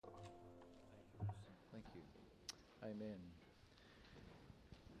Amen.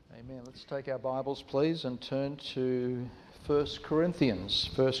 Amen. Let's take our Bibles, please, and turn to 1 Corinthians.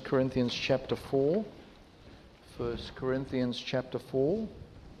 1 Corinthians chapter 4. 1 Corinthians chapter 4.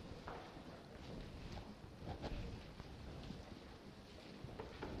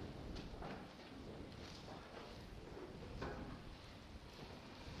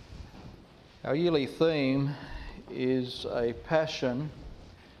 Our yearly theme is a passion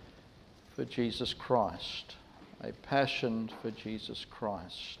for Jesus Christ. A passion for Jesus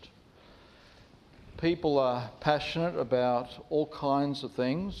Christ. People are passionate about all kinds of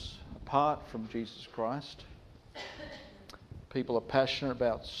things apart from Jesus Christ. People are passionate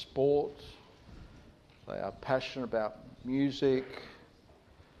about sport. They are passionate about music.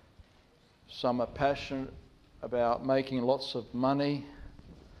 Some are passionate about making lots of money.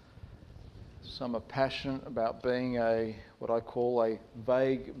 Some are passionate about being what I call a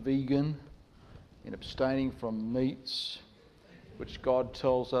vague vegan, in abstaining from meats, which God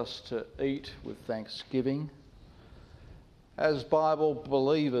tells us to eat with thanksgiving. As Bible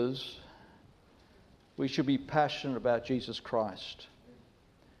believers, we should be passionate about Jesus Christ.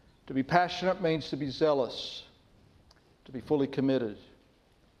 To be passionate means to be zealous, to be fully committed,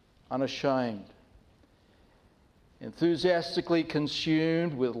 unashamed, enthusiastically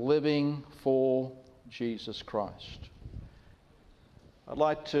consumed with living for Jesus Christ. I'd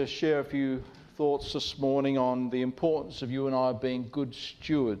like to share a few thoughts this morning on the importance of you and I being good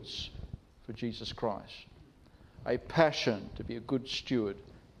stewards for Jesus Christ. A passion to be a good steward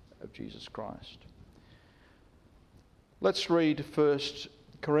of Jesus Christ. Let's read 1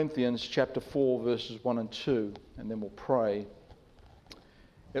 Corinthians chapter 4 verses 1 and 2 and then we'll pray.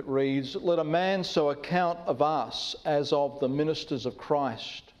 It reads, "Let a man so account of us as of the ministers of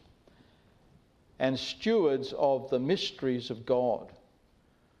Christ and stewards of the mysteries of God.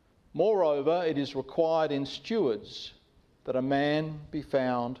 Moreover, it is required in stewards that a man be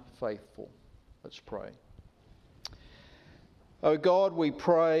found faithful." Let's pray. O God, we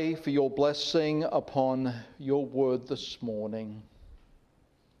pray for your blessing upon your word this morning.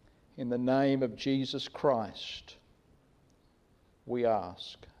 In the name of Jesus Christ, we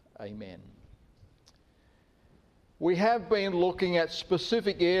ask. Amen. We have been looking at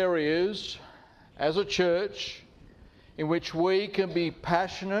specific areas as a church in which we can be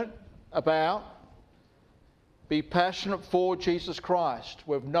passionate for Jesus Christ.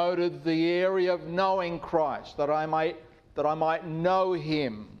 We've noted the area of knowing Christ, that I might know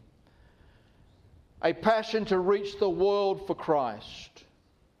him. A passion to reach the world for Christ.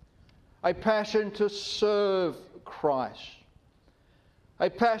 A passion to serve Christ. A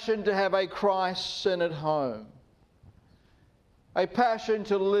passion to have a Christ-centered home. A passion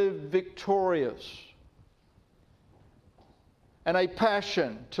to live victorious. And a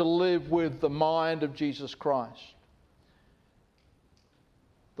passion to live with the mind of Jesus Christ.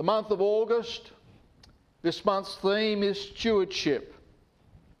 The month of August, this month's theme is stewardship.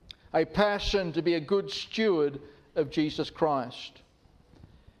 A passion to be a good steward of Jesus Christ.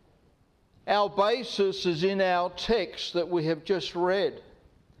 Our basis is in our text that we have just read,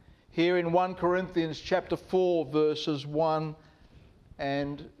 here in 1 Corinthians chapter 4 verses 1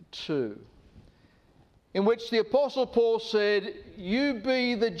 and 2. In which the Apostle Paul said, "You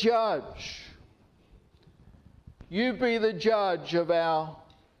be the judge. You be the judge of our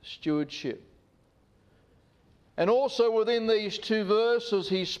stewardship." And also within these two verses,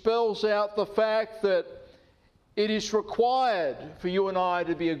 he spells out the fact that it is required for you and I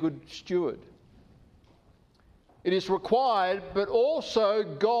to be a good steward. It is required, but also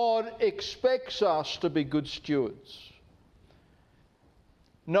God expects us to be good stewards.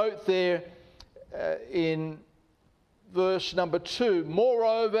 Note there, in verse number 2,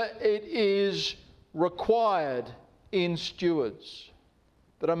 "Moreover, it is required in stewards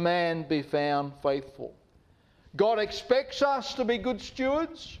that a man be found faithful." God expects us to be good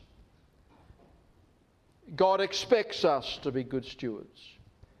stewards. God expects us to be good stewards.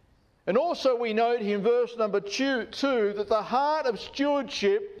 And also we note in verse number 2 that the heart of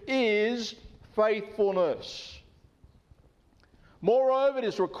stewardship is faithfulness. Moreover, it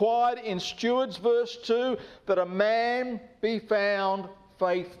is required in stewards, verse 2, that a man be found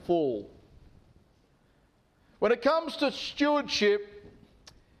faithful. When it comes to stewardship,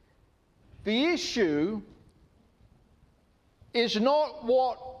 the issue is not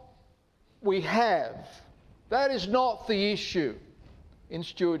what we have. That is not the issue in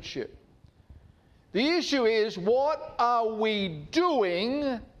stewardship. The issue is, what are we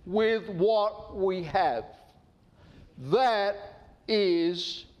doing with what we have? That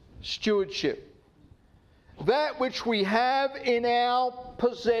is stewardship. That which we have in our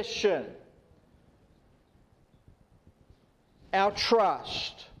possession. our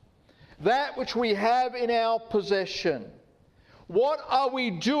trust, that which we have in our possession. What are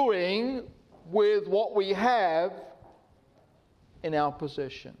we doing with what we have in our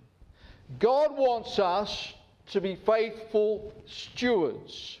possession? God wants us to be faithful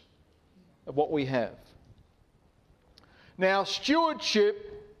stewards of what we have. Now,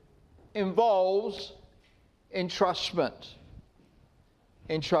 stewardship involves entrustment.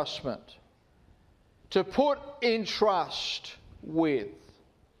 Entrustment. To put in trust with.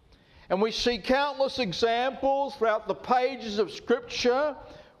 And we see countless examples throughout the pages of Scripture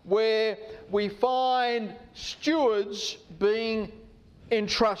where we find stewards being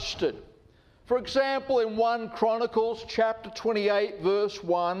entrusted. For example, in 1 Chronicles chapter 28 verse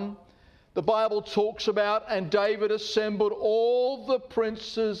 1, the Bible talks about, and David assembled all the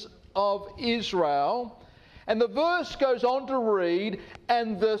princes of Israel. And the verse goes on to read,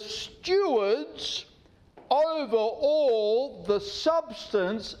 and the stewards over all the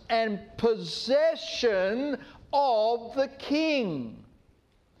substance and possession of the king.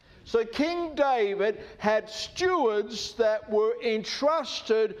 So King David had stewards that were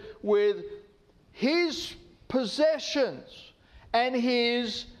entrusted with his possessions and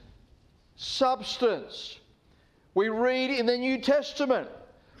his substance. We read in the New Testament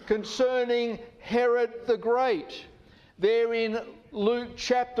concerning Herod the Great, there in Luke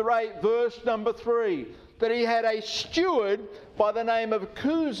chapter 8 verse number 3, that he had a steward by the name of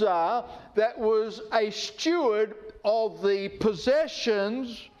Cusa that was a steward of the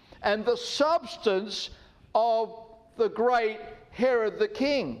possessions and the substance of the great Herod the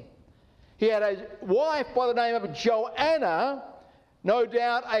king. He had a wife by the name of Joanna, no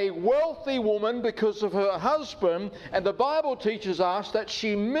doubt a wealthy woman because of her husband, and the Bible teaches us that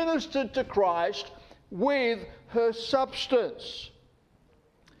she ministered to Christ with her substance.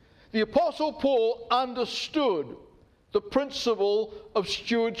 The Apostle Paul understood the principle of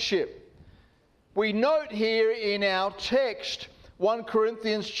stewardship. We note here in our text, 1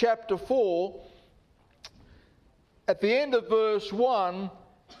 Corinthians chapter 4, at the end of verse 1,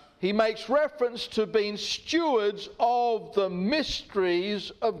 he makes reference to being stewards of the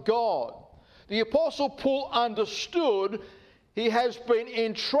mysteries of God. The Apostle Paul understood he has been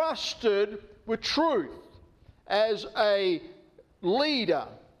entrusted with truth as a leader,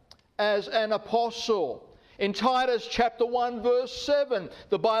 as an apostle. In Titus chapter 1 verse 7,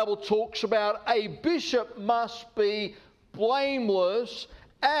 the Bible talks about a bishop must be blameless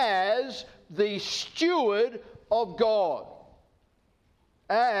as the steward of God.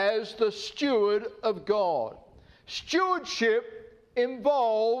 As the steward of God. Stewardship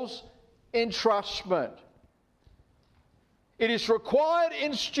involves entrustment. It is required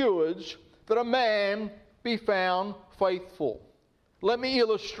in stewards that a man be found faithful. Let me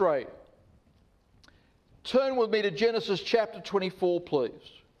illustrate. Turn with me to Genesis chapter 24, please.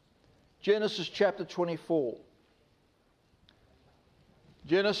 Genesis chapter 24.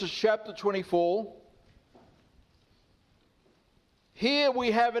 Genesis chapter 24. Here we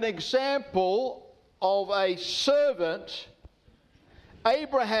have an example of a servant.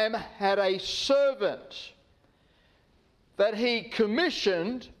 Abraham had a servant that he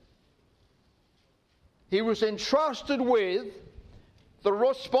commissioned. He was entrusted with the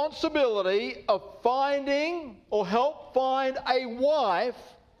responsibility of finding or help find a wife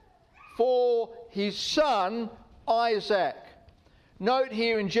for his son Isaac. Note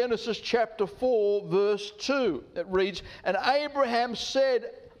here in Genesis chapter 4 verse 2, it reads, and Abraham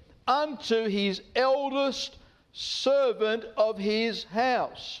said unto his eldest servant of his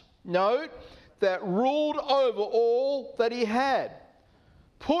house. Note, that ruled over all that he had.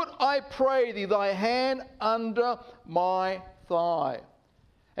 Put, I pray thee, thy hand under my thigh.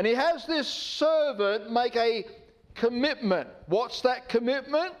 And he has this servant make a commitment. What's that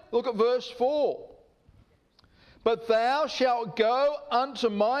commitment? Look at verse 4. But thou shalt go unto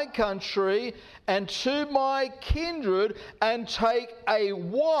my country and to my kindred, and take a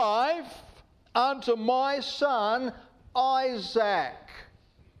wife unto my son Isaac.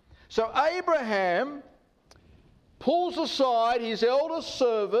 So Abraham pulls aside his eldest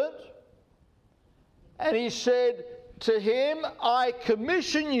servant, and he said to him, I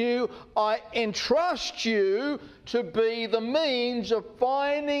commission you, I entrust you to be the means of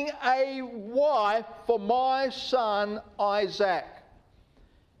finding a wife for my son Isaac.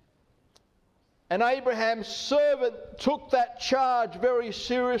 And Abraham's servant took that charge very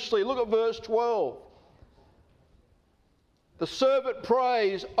seriously. Look at verse 12. The servant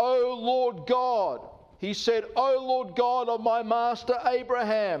prays, O Lord God. He said, O Lord God of my master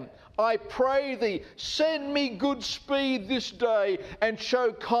Abraham, I pray thee, send me good speed this day, and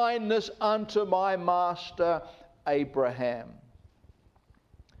show kindness unto my master Abraham.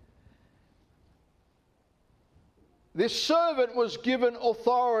 this servant was given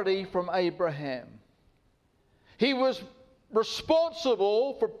authority from Abraham. He was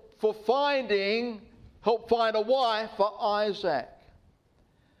responsible for help find a wife for Isaac.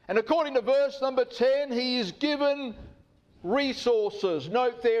 And according to verse number 10, he is given resources.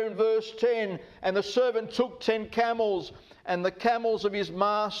 Note there in verse 10, and the servant took 10 camels and the camels of his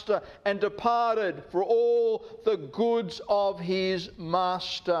master and departed for all the goods of his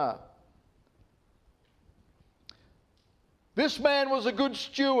master. This man was a good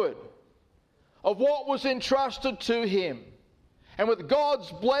steward of what was entrusted to him. And with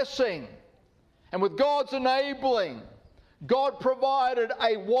God's blessing and with God's enabling, God provided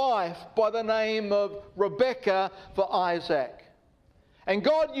a wife by the name of Rebekah for Isaac. And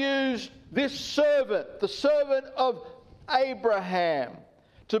God used this servant, the servant of Abraham,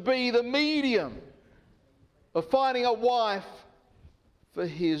 to be the medium of finding a wife for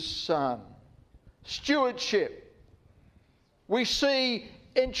his son. Stewardship. We see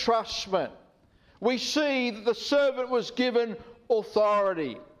entrustment. We see that the servant was given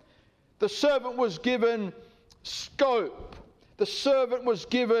authority. The servant was given scope. The servant was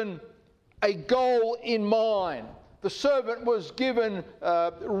given a goal in mind. The servant was given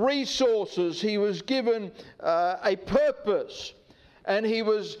resources. He was given a purpose. And he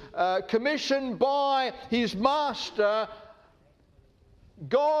was commissioned by his master.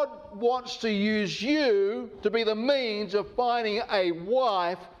 God wants to use you to be the means of finding a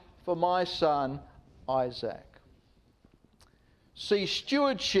wife for my son Isaac. See,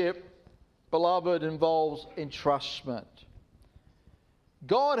 stewardship, beloved, involves entrustment.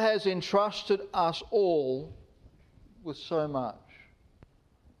 God has entrusted us all with so much.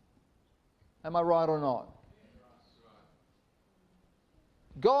 Am I right or not?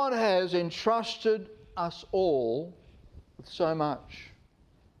 God has entrusted us all with so much.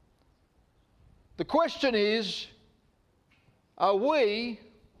 The question is, are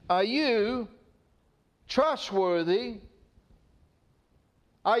you trustworthy?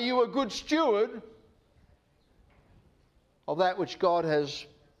 Are you a good steward of that which God has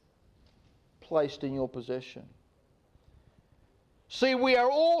placed in your possession? See, we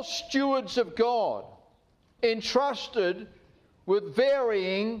are all stewards of God, entrusted with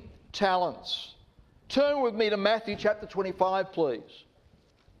varying talents. Turn with me to Matthew chapter 25, please.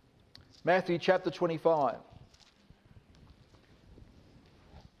 Matthew chapter 25.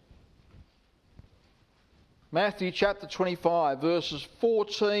 Matthew chapter 25, verses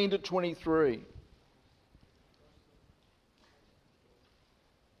 14 to 23.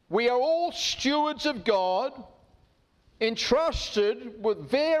 We are all stewards of God, entrusted with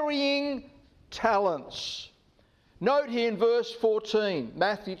varying talents. Note here in verse 14,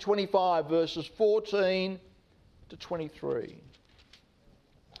 Matthew 25, verses 14 to 23.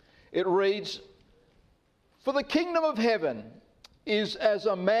 It reads, "For the kingdom of heaven is as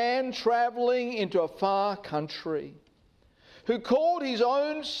a man travelling into a far country, who called his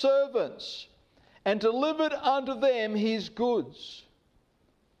own servants and delivered unto them his goods.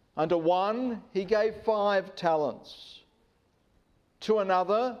 Unto one he gave 5 talents, to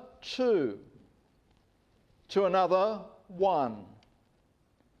another 2, to another 1,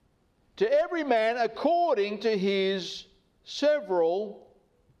 to every man according to his several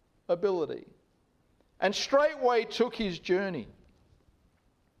ability. And straightway took his journey.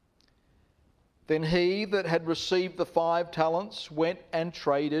 Then he that had received the 5 talents went and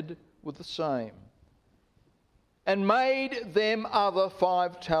traded with the same, and made them other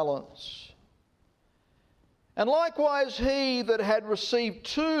 5 talents. And likewise he that had received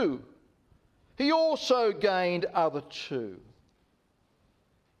 2, he also gained other 2.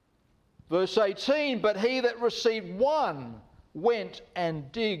 Verse 18, but he that received 1 went and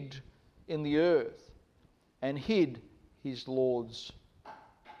digged in the earth and hid his Lord's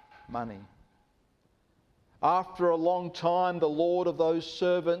money. After a long time the Lord of those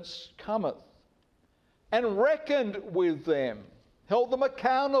servants cometh, and reckoned with them, held them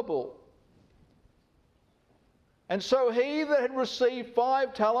accountable. And so he that had received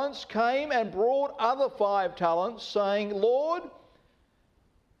 5 talents came and brought other 5 talents, saying, Lord,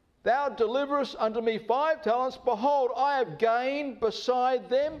 thou deliverest unto me 5 talents. Behold, I have gained beside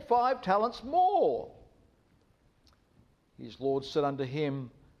them 5 talents more. His Lord said unto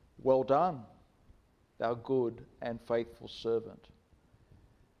him, Well done, thou good and faithful servant.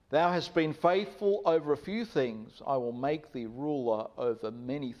 Thou hast been faithful over a few things. I will make thee ruler over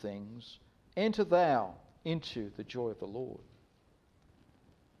many things. Enter thou into the joy of the Lord.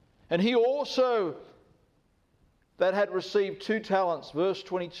 And he also that had received 2 talents, verse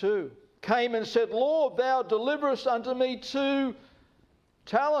 22, came and said, Lord, thou deliverest unto me 2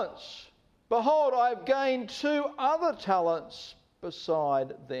 talents. Behold, I have gained 2 other talents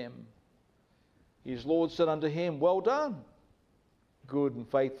beside them. His Lord said unto him, Well done, good and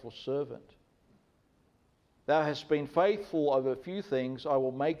faithful servant. Thou hast been faithful over a few things, I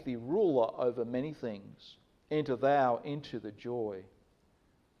will make thee ruler over many things. Enter thou into the joy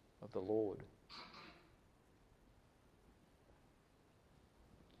of the Lord.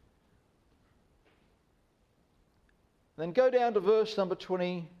 Then go down to verse number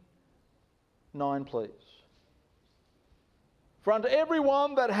 29, please. For unto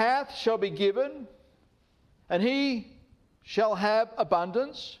everyone that hath shall be given, and he shall have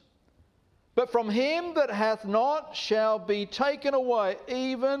abundance. But from him that hath not shall be taken away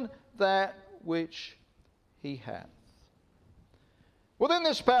even that which he hath. Within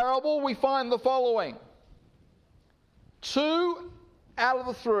this parable we find the following. 2 out of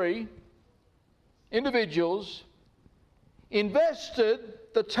the 3 individuals invested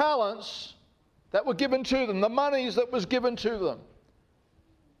the talents that were given to them, the monies that was given to them.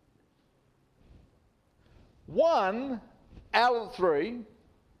 1 out of the 3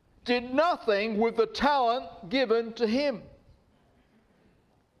 did nothing with the talent given to him.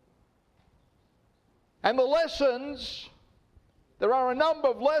 And the lessons, there are a number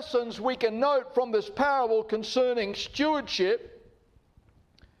of lessons we can note from this parable concerning stewardship.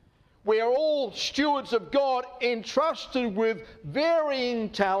 We are all stewards of God, entrusted with varying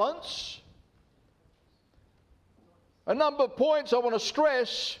talents. A number of points I want to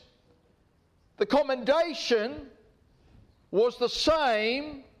stress. The commendation was the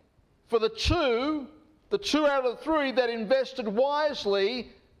same for the two out of the 3 that invested wisely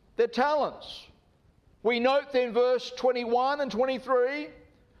their talents. We note in verse 21 and 23,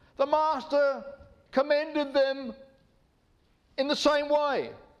 the master commended them in the same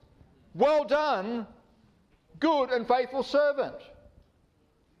way. Well done, good and faithful servant.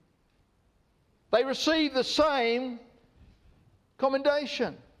 They received the same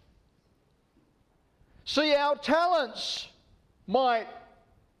commendation. See, our talents might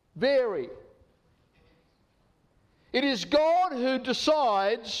vary. It is God who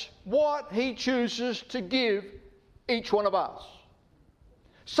decides what he chooses to give each one of us.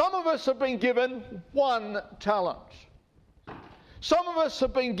 Some of us have been given 1 talent. Some of us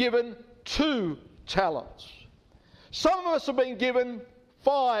have been given 2 talents. Some of us have been given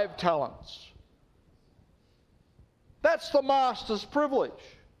 5 talents. That's the master's privilege,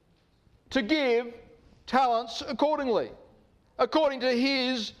 to give talents accordingly, according to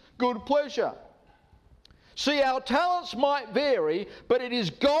his good pleasure. See, our talents might vary, but it is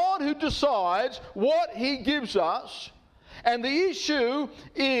God who decides what he gives us. And the issue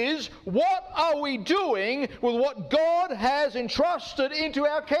is, what are we doing with what God has entrusted into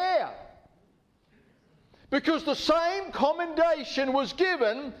our care? Because the same commendation was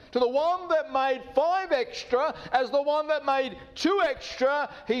given to the one that made 5 extra as the one that made 2 extra.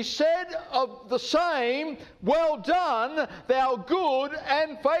 He said of the same, well done, thou good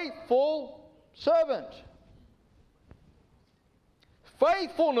and faithful servant.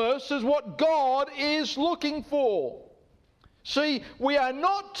 Faithfulness is what God is looking for. See, we are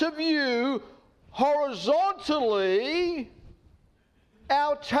not to view horizontally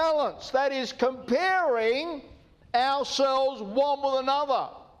our talents, that is, comparing ourselves one with another.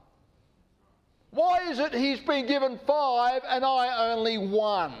 Why is it he's been given 5 and I only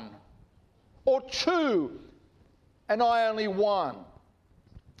 1? Or 2 and I only 1?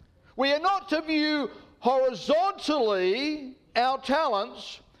 We are not to view horizontally our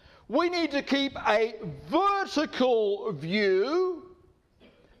talents. We need to keep a vertical view,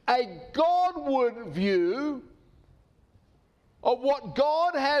 a Godward view of what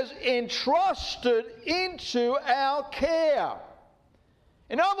God has entrusted into our care.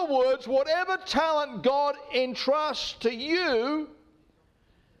 In other words, whatever talent God entrusts to you,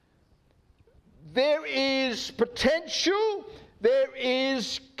 there is potential, there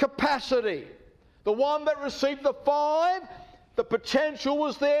is capacity. The one that received the 5, the potential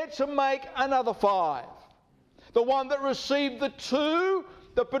was there to make another 5. The one that received the 2,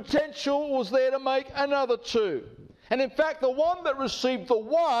 the potential was there to make another 2. And in fact, the one that received the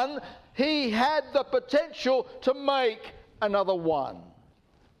 1, he had the potential to make another 1.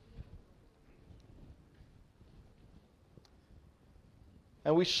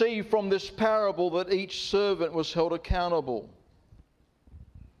 And we see from this parable that each servant was held accountable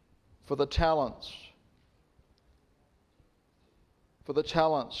for the talents. For the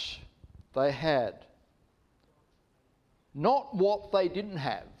talents they had. Not what they didn't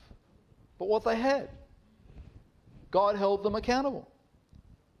have, but what they had. God held them accountable.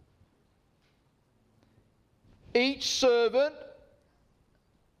 Each servant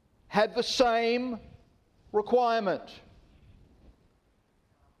had the same requirement.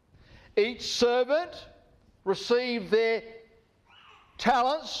 Each servant received their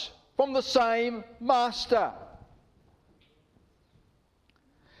talents from the same master.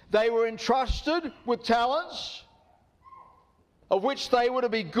 They were entrusted with talents of which they were to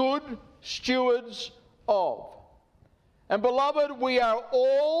be good stewards of. And beloved, we are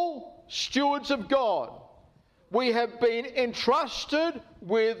all stewards of God. We have been entrusted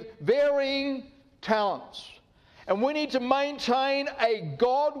with varying talents. And we need to maintain a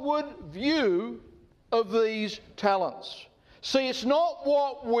Godward view of these talents. See, it's not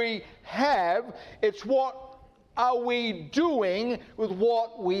what we have, it's what are we doing with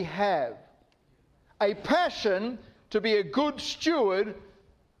what we have. A passion to be a good steward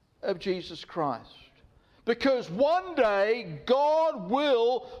of Jesus Christ. Because one day God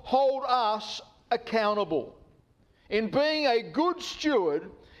will hold us accountable. In being a good steward,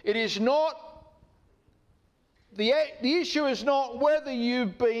 it is not, the issue is not whether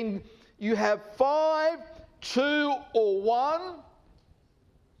you have 5, 2 or 1.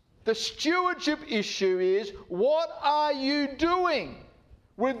 The stewardship issue is, what are you doing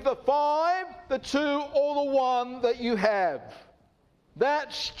with the 5, the 2 or the 1 that you have?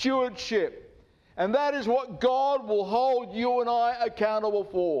 That's stewardship. And that is what God will hold you and I accountable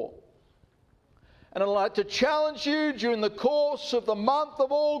for. And I'd like to challenge you during the course of the month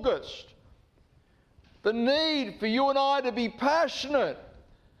of August, the need for you and I to be passionate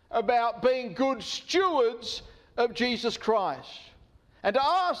about being good stewards of Jesus Christ. And to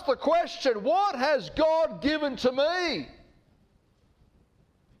ask the question, what has God given to me?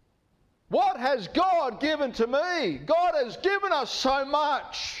 What has God given to me? God has given us so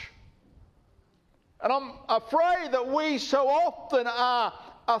much. And I'm afraid that we so often are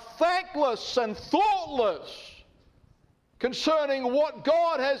thankless and thoughtless concerning what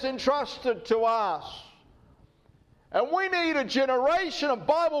God has entrusted to us. And we need a generation of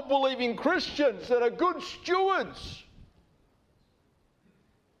Bible-believing Christians that are good stewards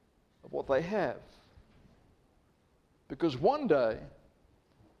of what they have. Because one day,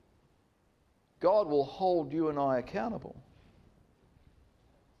 God will hold you and I accountable.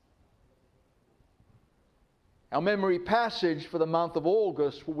 Our memory passage for the month of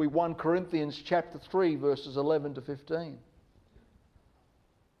August will be 1 Corinthians chapter 3, verses 11 to 15.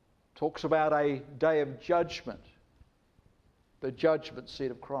 Talks about a day of judgment, the judgment seat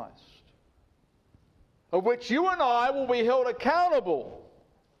of Christ, of which you and I will be held accountable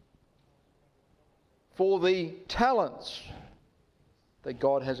for the talents that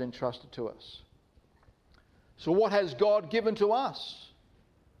God has entrusted to us. So what has God given to us?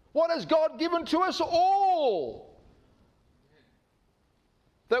 What has God given to us all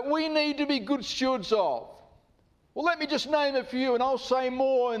that we need to be good stewards of? Well, let me just name a few, and I'll say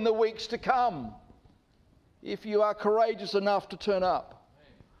more in the weeks to come, if you are courageous enough to turn up.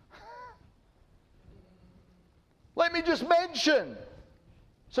 Let me just mention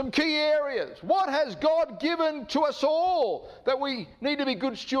some key areas. What has God given to us all that we need to be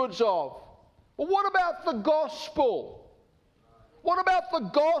good stewards of? Well, what about the gospel? What about the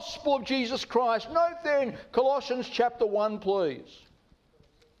gospel of Jesus Christ? Note there in Colossians chapter 1, please.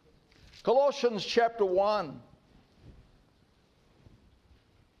 Colossians chapter 1.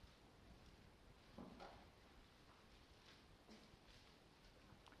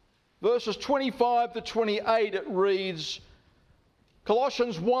 Verses 25 to 28, it reads,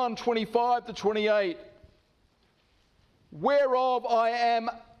 Colossians 1, 25 to 28, whereof I am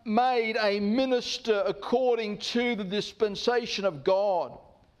made a minister according to the dispensation of God,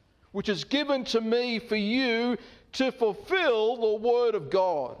 which is given to me for you to fulfill the word of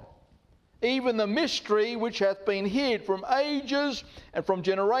God, even the mystery which hath been hid from ages and from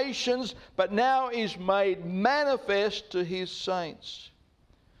generations, but now is made manifest to his saints,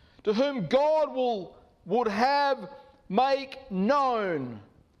 to whom God would have make known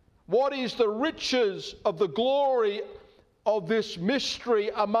what is the riches of the glory of this mystery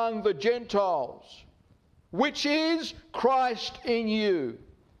among the Gentiles, which is Christ in you,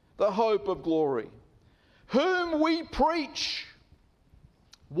 the hope of glory, whom we preach,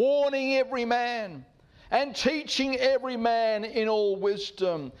 warning every man and teaching every man in all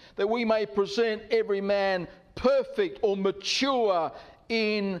wisdom, that we may present every man perfect or mature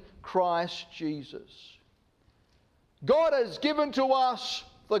in Christ Jesus. God has given to us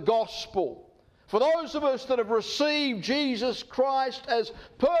the gospel. For those of us that have received Jesus Christ as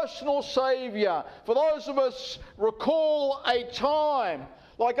personal Saviour, for those of us recall a time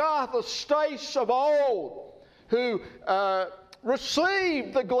like Arthur Stace of old, who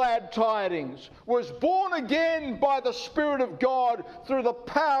received the glad tidings, was born again by the Spirit of God through the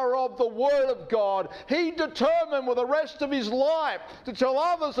power of the Word of God, he determined with the rest of his life to tell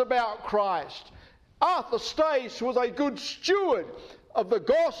others about Christ. Arthur Stace was a good steward of the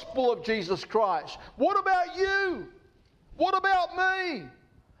gospel of Jesus Christ. What about you? What about me?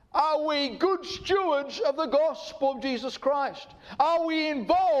 Are we good stewards of the gospel of Jesus Christ? Are we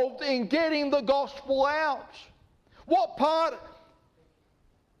involved in getting the gospel out? What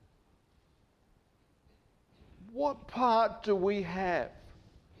part do we have?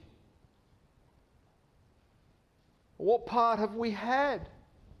 What part have we had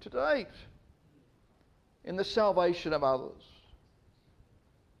to date in the salvation of others?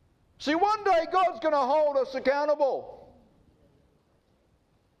 See, one day God's going to hold us accountable.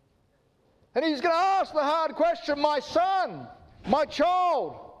 And he's going to ask the hard question, my son, my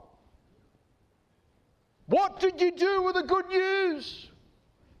child, what did you do with the good news?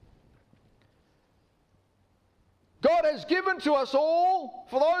 God has given to us all,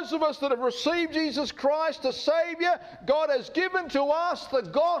 for those of us that have received Jesus Christ as Saviour, God has given to us the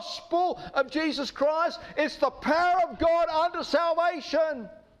gospel of Jesus Christ. It's the power of God unto salvation.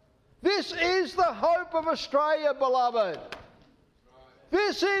 This is the hope of Australia, beloved.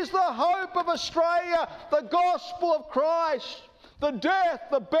 This is the hope of Australia, the gospel of Christ, the death,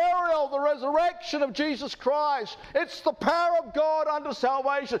 the burial, the resurrection of Jesus Christ. It's the power of God unto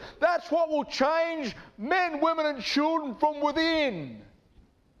salvation. That's what will change men, women and children from within.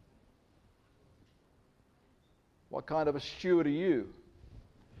 What kind of a steward are you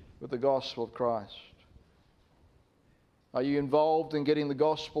with the gospel of Christ? Are you involved in getting the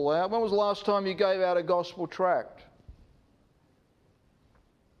gospel out? When was the last time you gave out a gospel tract?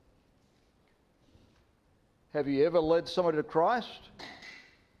 Have you ever led somebody to Christ?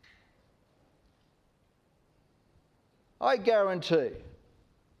 I guarantee,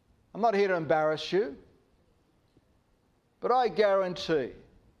 I'm not here to embarrass you, but I guarantee,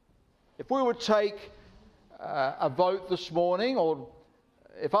 if we would take a vote this morning, or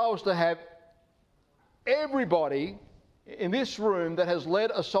if I was to have everybody in this room that has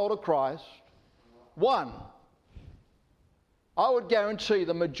led a soul to Christ, one, I would guarantee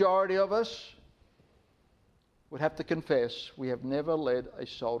the majority of us would have to confess we have never led a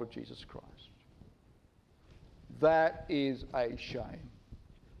soul to Jesus Christ. That is a shame.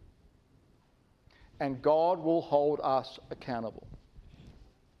 And God will hold us accountable.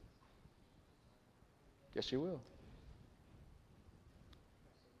 Yes, He will.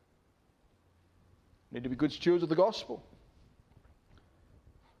 We need to be good stewards of the gospel.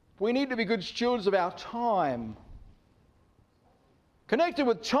 We need to be good stewards of our time. Connected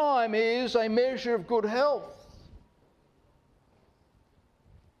with time is a measure of good health.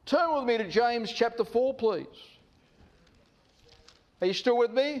 Turn with me to James chapter 4, please. Are you still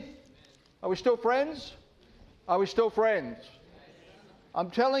with me? Are we still friends? Are we still friends?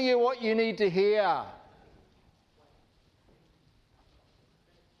 I'm telling you what you need to hear.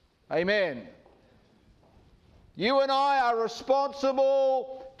 Amen. You and I are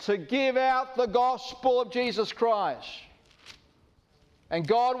responsible to give out the gospel of Jesus Christ. And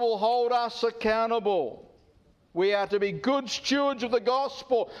God will hold us accountable. We are to be good stewards of the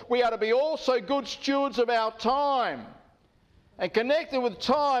gospel. We are to be also good stewards of our time. And connected with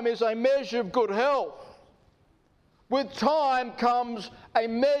time is a measure of good health. With time comes a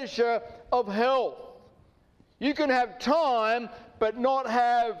measure of health. You can have time but not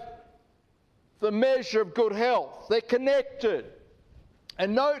have the measure of good health. They're connected.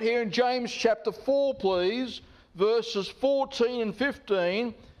 And note here in James chapter 4, please, verses 14 and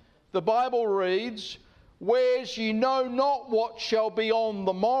 15, the Bible reads, "Whereas ye know not what shall be on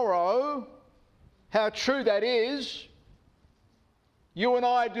the morrow," how true that is. You and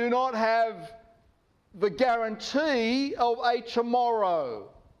I do not have the guarantee of a tomorrow.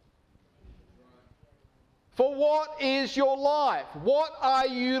 For what is your life? What are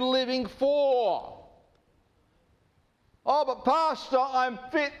you living for? Oh, but Pastor, I'm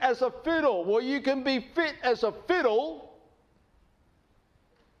fit as a fiddle. Well, you can be fit as a fiddle,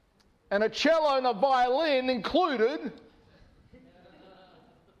 and a cello and a violin included,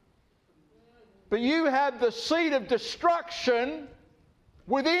 but you have the seed of destruction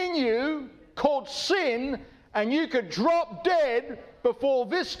within you called sin, and you could drop dead before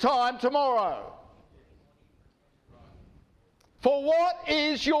this time tomorrow. For what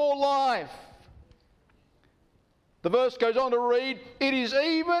is your life? The verse goes on to read, "It is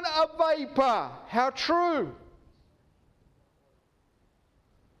even a vapour." How true.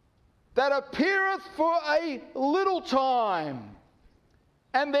 "That appeareth for a little time,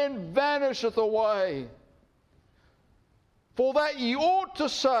 and then vanisheth away." For that ye ought to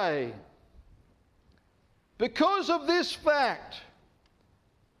say, because of this fact,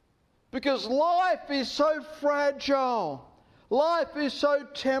 because life is so fragile, life is so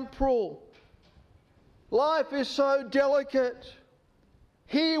temporal, life is so delicate,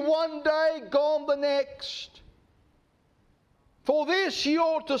 here one day, gone the next. For this ye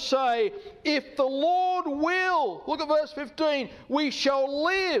ought to say, if the Lord will, look at verse 15, we shall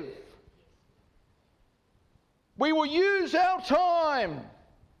live. We will use our time.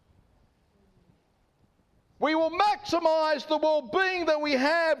 We will maximize the well-being that we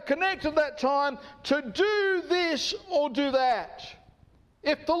have connected to that time to do this or do that.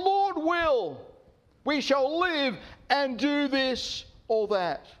 If the Lord will, we shall live and do this or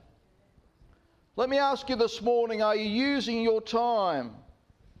that. Let me ask you this morning, are you using your time,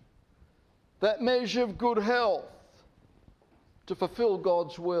 that measure of good health, to fulfill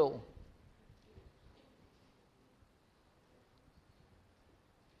God's will?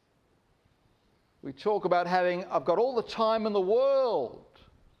 We talk about having, I've got all the time in the world.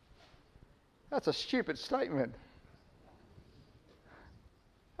 That's a stupid statement.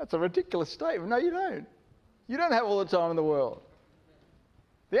 That's a ridiculous statement. No, you don't. You don't have all the time in the world.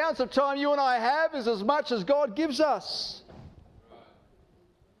 The ounce of time you and I have is as much as God gives us.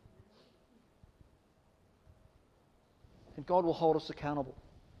 And God will hold us accountable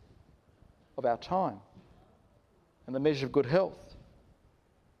of our time and the measure of good health.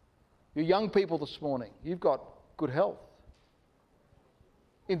 You young people this morning, you've got good health.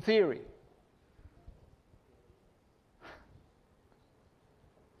 In theory.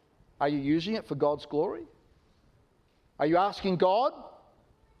 Are you using it for God's glory? Are you asking God?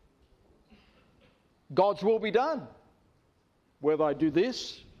 God's will be done. Whether I do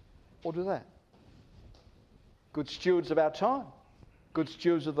this or do that. Good stewards of our time. Good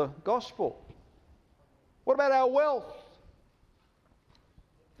stewards of the gospel. What about our wealth?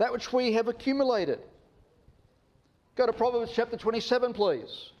 That which we have accumulated. Go to Proverbs chapter 27,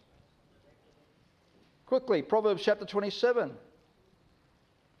 please. Quickly, Proverbs chapter 27.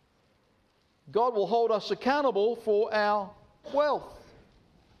 God will hold us accountable for our wealth,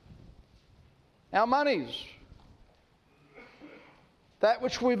 our monies, that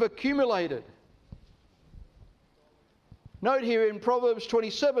which we've accumulated. Note here in Proverbs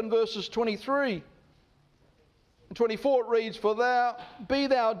 27, verses 23 and 24, it reads, For be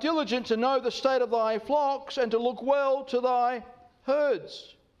thou diligent to know the state of thy flocks, and to look well to thy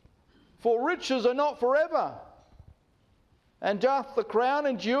herds. For riches are not forever, and doth the crown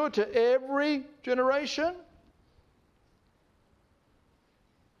endure to every generation?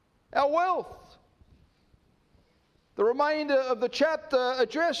 Our wealth. The remainder of the chapter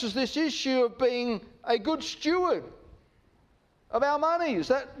addresses this issue of being a good steward of our monies,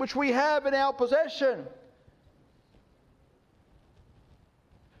 that which we have in our possession.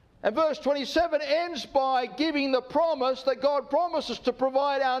 And verse 27 ends by giving the promise that God promises to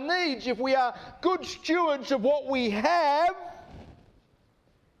provide our needs if we are good stewards of what we have.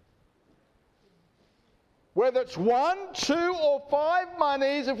 Whether it's 1, 2 or 5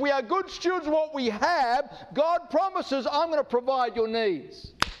 monies, if we are good stewards of what we have, God promises, I'm going to provide your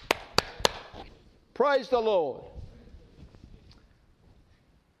needs. Praise the Lord.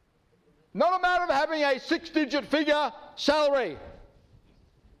 Not a matter of having a 6-digit figure salary.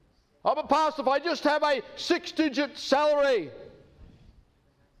 Oh, but Pastor, if I just have a 6-digit salary,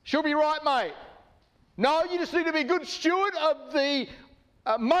 she'll be right, mate. No, you just need to be a good steward of the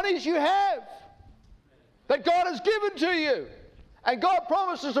monies you have that God has given to you. And God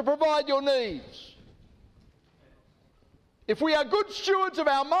promises to provide your needs. If we are good stewards of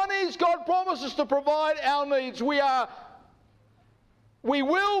our monies, God promises to provide our needs. We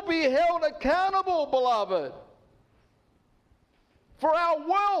will be held accountable, beloved, for our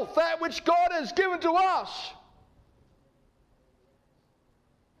wealth, that which God has given to us.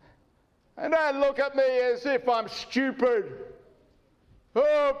 And don't look at me as if I'm stupid.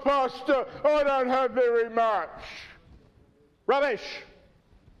 Oh, Pastor, I don't have very much. Rubbish.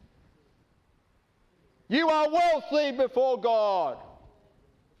 You are wealthy before God.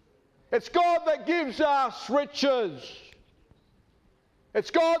 It's God that gives us riches.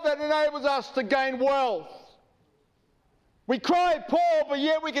 It's God that enables us to gain wealth. We cry poor, but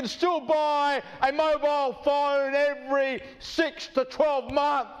yet we can still buy a mobile phone every 6 to 12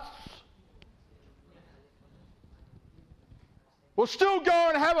 months. We'll still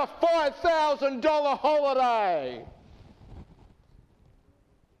go and have a $5,000 holiday.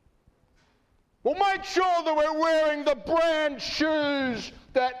 We'll make sure that we're wearing the brand shoes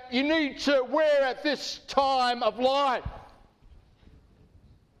that you need to wear at this time of life.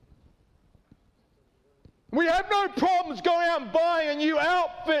 We have no problems going out and buying a new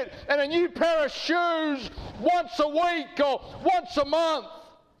outfit and a new pair of shoes once a week or once a month.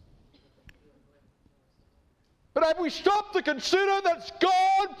 But have we stopped to consider that it's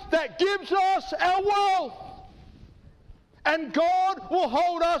God that gives us our wealth? And God will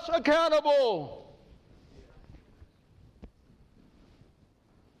hold us accountable.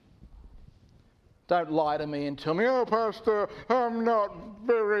 Don't lie to me and tell me, oh, Pastor, I'm not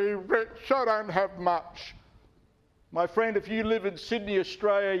very rich, I don't have much. My friend, if you live in Sydney,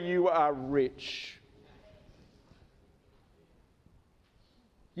 Australia, you are rich.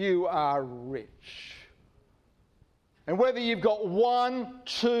 You are rich. And whether you've got 1,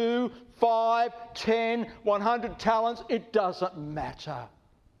 2, 5, 10, 100 talents, it doesn't matter.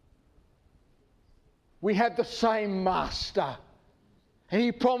 We have the same master. And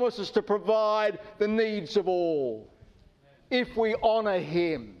he promises to provide the needs of all if we honour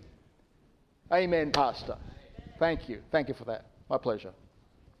him. Amen, Pastor. Thank you. Thank you for that. My pleasure.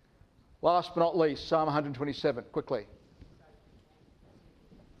 Last but not least, Psalm 127. Quickly.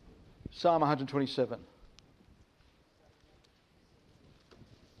 Psalm 127.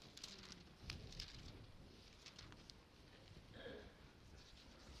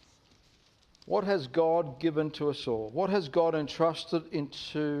 What has God given to us all? What has God entrusted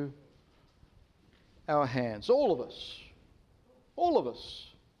into our hands? All of us. All of us.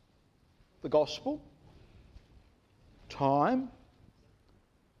 The gospel, time,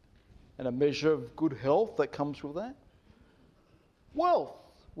 and a measure of good health that comes with that. Wealth.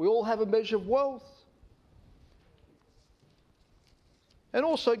 We all have a measure of wealth. And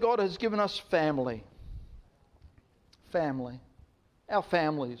also God has given us family. Family. Our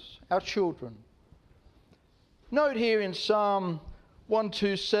families, our children. Note here in Psalm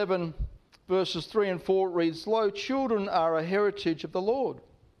 127, verses 3 and 4, it reads, Lo, children are a heritage of the Lord.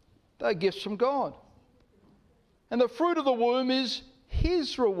 They are gifts from God. And the fruit of the womb is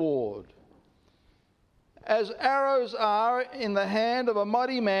his reward. As arrows are in the hand of a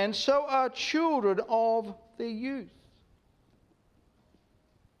mighty man, so are children of their youth.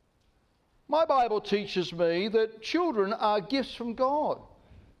 My Bible teaches me that children are gifts from God.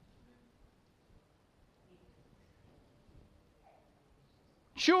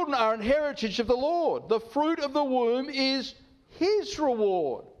 Children are an heritage of the Lord. The fruit of the womb is his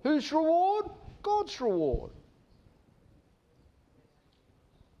reward. Whose reward? God's reward.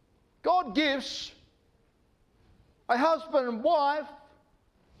 God gives a husband and wife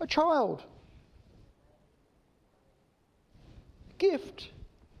a child. A gift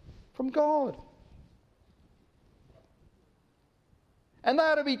from God. And they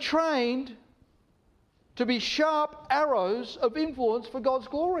are to be trained to be sharp arrows of influence for God's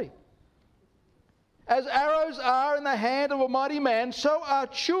glory. As arrows are in the hand of a mighty man, so are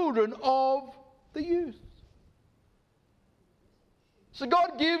children of the youth. So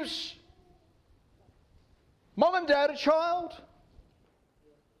God gives mum and dad a child.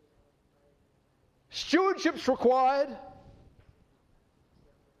 Stewardship's required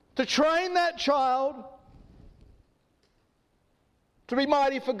to train that child to be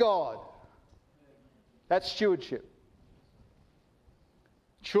mighty for God. That's stewardship.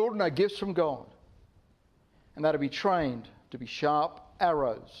 Children are gifts from God, and they're to be trained to be sharp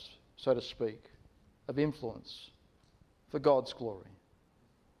arrows, so to speak, of influence for God's glory.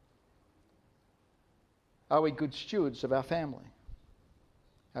 Are we good stewards of our family,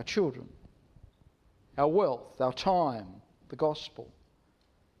 our children, our wealth, our time, the gospel?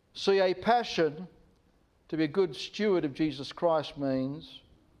 See, a passion to be a good steward of Jesus Christ means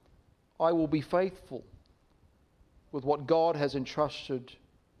I will be faithful with what God has entrusted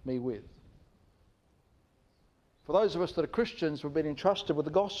me with. For those of us that are Christians, we've been entrusted with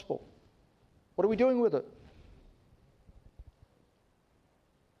the gospel. What are we doing with it?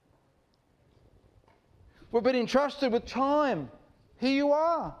 We've been entrusted with time. Here you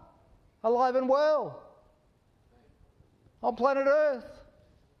are, alive and well, on planet Earth.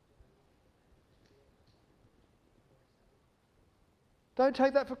 Don't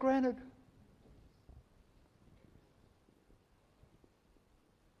take that for granted.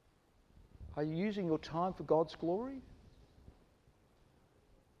 Are you using your time for God's glory?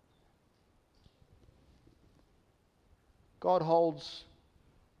 God holds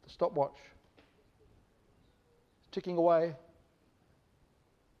the stopwatch. It's ticking away.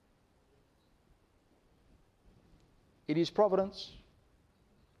 It is providence.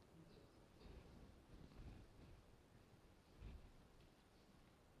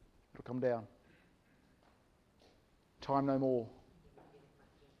 It'll come down. Time no more.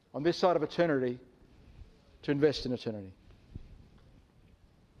 On this side of eternity, to invest in eternity.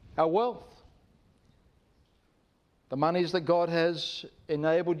 Our wealth. The monies that God has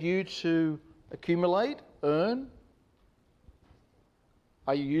enabled you to accumulate, earn,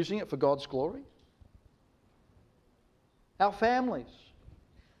 are you using it for God's glory? Our families,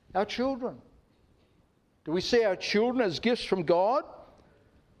 our children. Do we see our children as gifts from God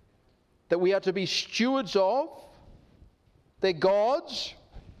that we are to be stewards of? They're God's,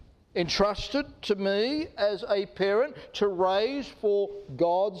 entrusted to me as a parent to raise for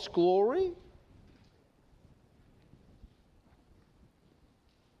God's glory.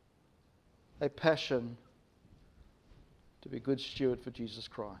 A passion to be a good steward for Jesus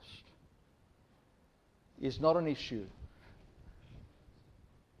Christ is not an issue.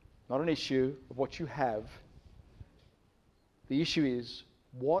 Not an issue of what you have. The issue is,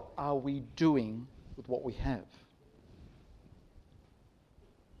 what are we doing with what we have?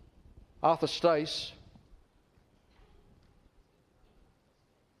 Arthur Stace,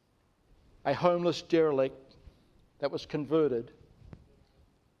 a homeless derelict that was converted,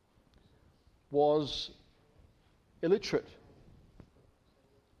 was illiterate,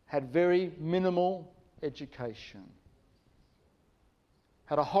 had very minimal education,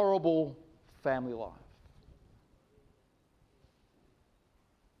 had a horrible family life.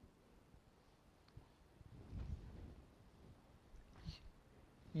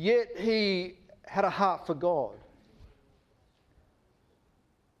 Yet he had a heart for God.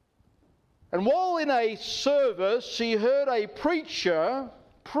 And while in a service, he heard a preacher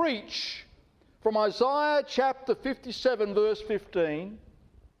preach from Isaiah chapter 57, verse 15,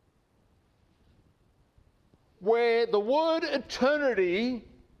 where the word eternity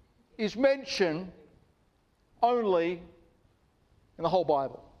is mentioned only in the whole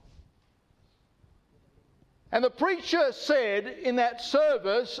Bible. And the preacher said in that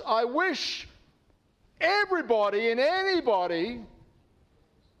service, I wish everybody and anybody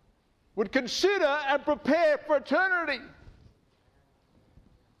would consider and prepare for eternity.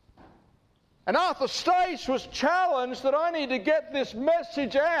 And Arthur Stace was challenged that I need to get this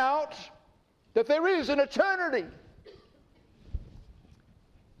message out that there is an eternity.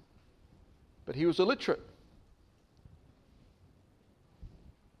 But he was illiterate.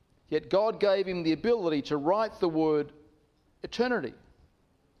 Yet God gave him the ability to write the word eternity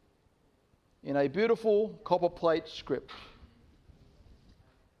in a beautiful copper plate script.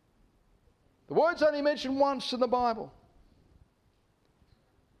 The word's only mentioned once in the Bible.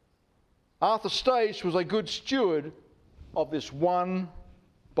 Arthur Stace was a good steward of this one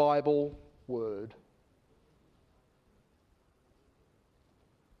Bible word.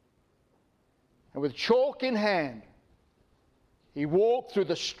 And with chalk in hand, he walked through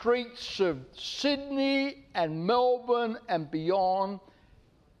the streets of Sydney and Melbourne and beyond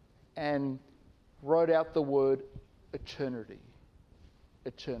and wrote out the word eternity.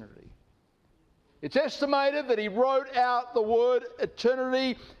 Eternity. It's estimated that he wrote out the word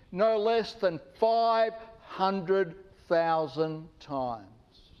eternity no less than 500,000 times.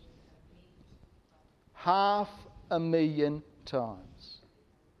 500,000 times.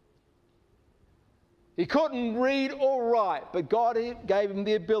 He couldn't read or write, but God gave him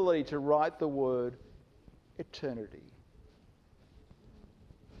the ability to write the word eternity.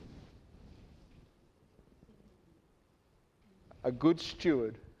 A good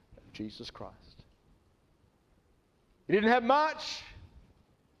steward of Jesus Christ. He didn't have much,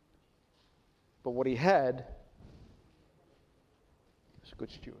 but what he had was a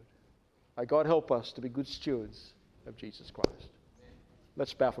good steward. May God help us to be good stewards of Jesus Christ.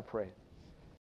 Let's bow for prayer.